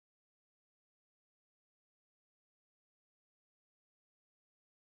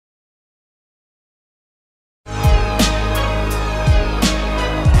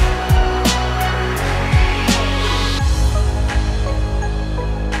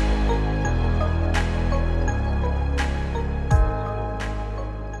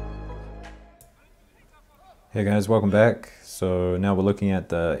Hey guys, welcome back. So now we're looking at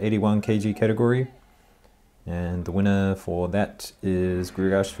the 81 kg category, and the winner for that is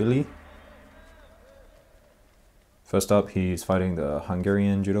Grigalashvili. First up, he's fighting the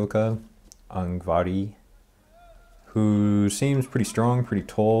Hungarian judoka, Angvari, who seems pretty strong, pretty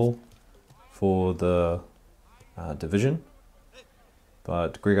tall for the division.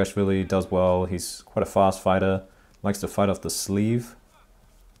 But Grigalashvili does well. He's quite a fast fighter, likes to fight off the sleeve,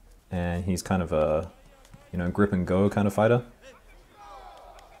 and he's kind of a grip and go kind of fighter.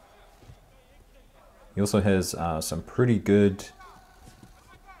 He also has some pretty good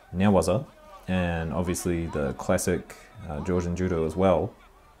newaza, and obviously the classic Georgian judo as well.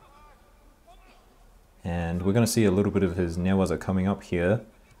 And we're going to see a little bit of his newaza coming up here,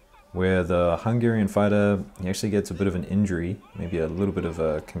 where the Hungarian fighter, he actually gets a bit of an injury, maybe a little bit of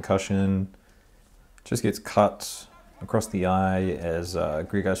a concussion, just gets cut across the eye as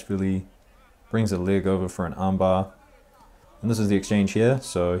Grigalashvili brings a leg over for an armbar. And this is the exchange here.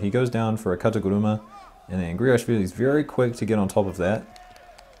 So he goes down for a kataguruma, and then Grigalashvili is very quick to get on top of that.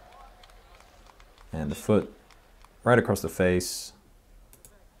 And the foot right across the face.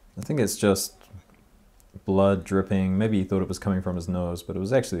 I think it's just blood dripping. Maybe he thought it was coming from his nose, but it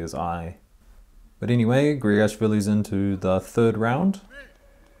was actually his eye. But anyway, Grigalashvili's into the third round.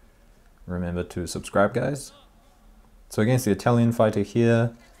 Remember to subscribe, guys. So against the Italian fighter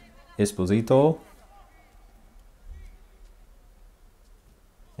here, Esposito,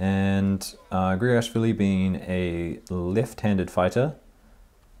 and Grigalashvili being a left-handed fighter,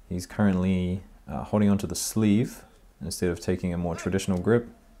 he's currently holding onto the sleeve instead of taking a more traditional grip.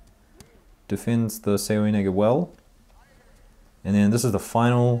 Defends the SHOHEI well, and then this is the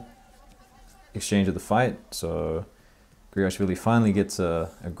final exchange of the fight. So Grigalashvili finally gets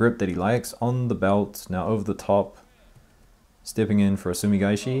a grip that he likes on the belt, now over the top, stepping in for a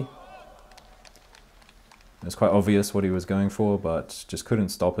sumigaishi. It's quite obvious what he was going for, but just couldn't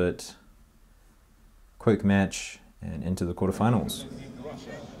stop it. Quick match and into the quarterfinals.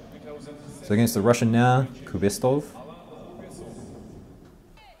 So against the Russian now, Kubestov.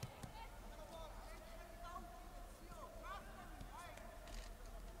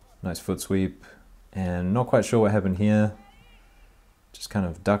 Nice foot sweep, and not quite sure what happened here. Just kind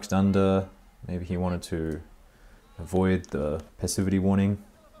of ducked under. Maybe he wanted to avoid the passivity warning.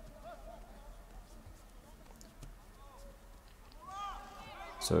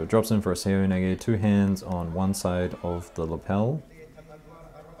 So drops in for a SHOHEI, two hands on one side of the lapel.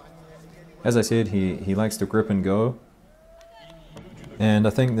 As I said, he likes to grip and go. And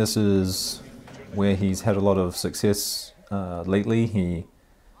I think this is where he's had a lot of success lately. He,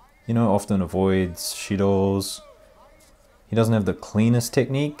 often avoids shidos. He doesn't have the cleanest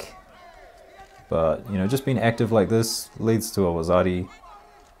technique, but, just being active like this leads to a wazari.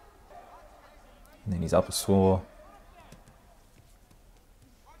 And then he's up a sore.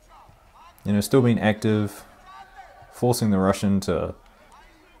 Still being active, forcing the Russian to,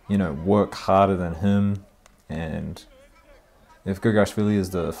 work harder than him. And if Grigalashvili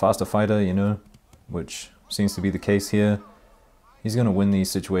is the faster fighter, which seems to be the case here, he's going to win these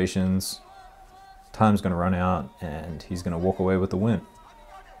situations. Time's going to run out, and he's going to walk away with the win.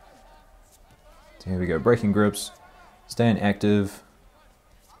 So here we go, breaking grips, staying active,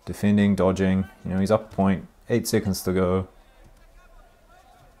 defending, dodging. He's up a point, 8 seconds to go.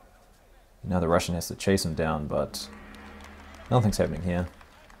 Now the Russian has to chase him down, but nothing's happening here.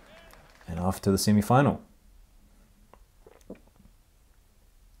 And off to the semi-final.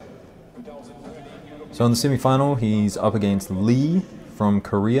 So in the semi-final, he's up against Lee from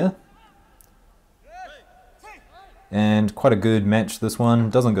Korea. And quite a good match, this one.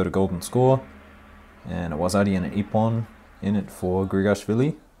 Doesn't go to golden score. And a wazari and an Ippon in it for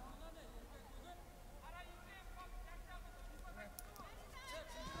Grigalashvili.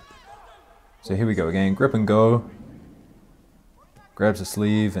 So here we go again, grip and go. Grabs the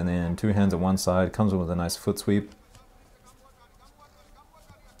sleeve and then two hands on one side, comes in with a nice foot sweep.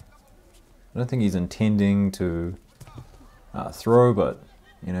 I don't think he's intending to throw, but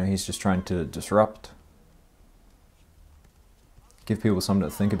he's just trying to disrupt. Give people something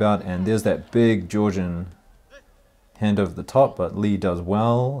to think about, and there's that big Georgian hand over the top, but Lee does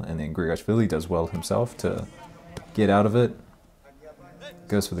well, and then Grigalashvili does well himself to get out of it.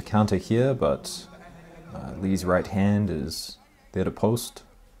 Goes for the counter here, but Lee's right hand is there to post.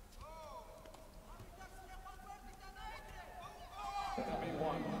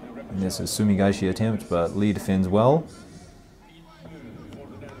 And there's a sumigaishi attempt, but Lee defends well.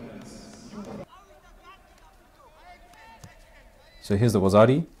 So here's the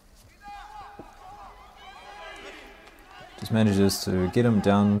wazari. Just manages to get him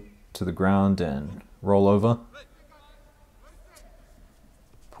down to the ground and roll over.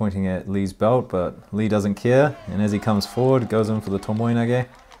 Pointing at Lee's belt, but Lee doesn't care, and as he comes forward, goes in for the tomoe-nage.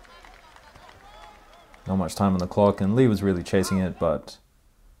 Not much time on the clock, and Lee was really chasing it, but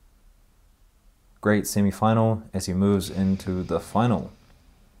great semi-final as he moves into the final.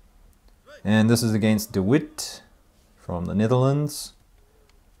 And this is against De Wit from the Netherlands.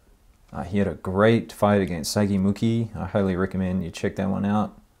 He had a great fight against Sagi Muki. I highly recommend you check that one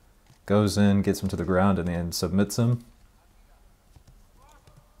out. Goes in, gets him to the ground, and then submits him.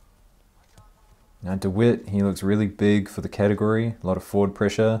 Now De Wit, he looks really big for the category, a lot of forward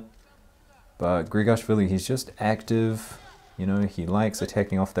pressure. But Grigalashvili, he's just active. You know, he likes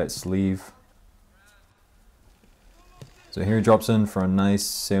attacking off that sleeve. So here he drops in for a nice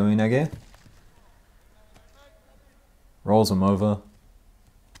seoi-nage. Rolls him over.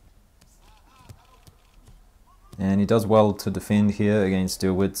 And he does well to defend here against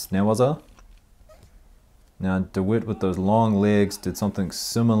De Wit's newaza. Now De Wit with those long legs did something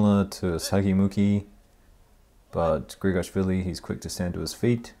similar to Sagi Muki, but Grigalashvili, he's quick to stand to his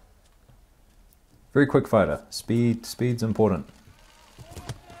feet. Very quick fighter. Speed's important.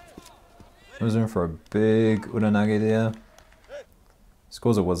 Goes in for a big uranage there.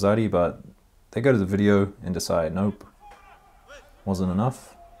 Scores a wazari, but they go to the video and decide, nope, wasn't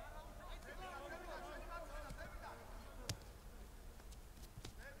enough.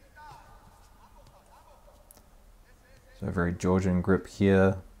 So a very Georgian grip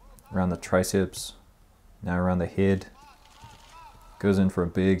here, around the triceps, now around the head. Goes in for a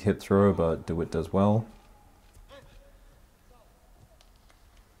big hip throw, but De Wit does well.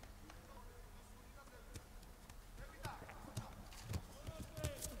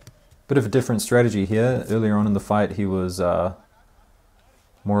 Bit of a different strategy here. Earlier on in the fight he was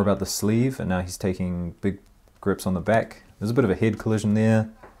more about the sleeve, and now he's taking big grips on the back. There's a bit of a head collision there.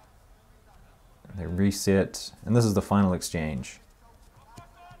 They reset, and this is the final exchange.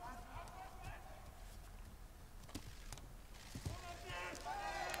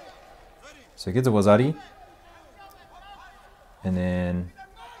 So he gets a wazari, and then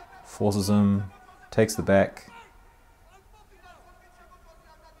forces him, takes the back.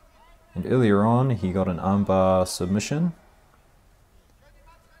 And earlier on he got an armbar submission.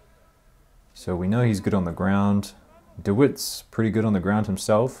 So we know he's good on the ground. De Wit's pretty good on the ground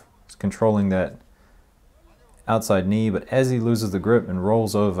himself. He's controlling that outside knee, but as he loses the grip and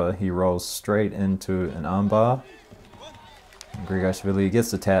rolls over, he rolls straight into an armbar. Grigalashvili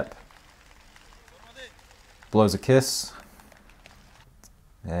gets the tap, blows a kiss,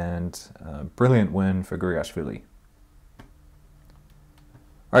 and a brilliant win for Grigalashvili.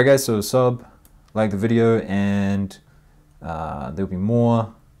 Alright guys, so sub, like the video, and there'll be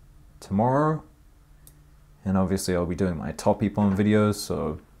more tomorrow. And obviously I'll be doing my top Ippon videos,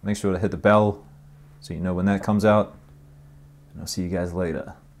 so make sure to hit the bell so you know when that comes out. And I'll see you guys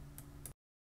later.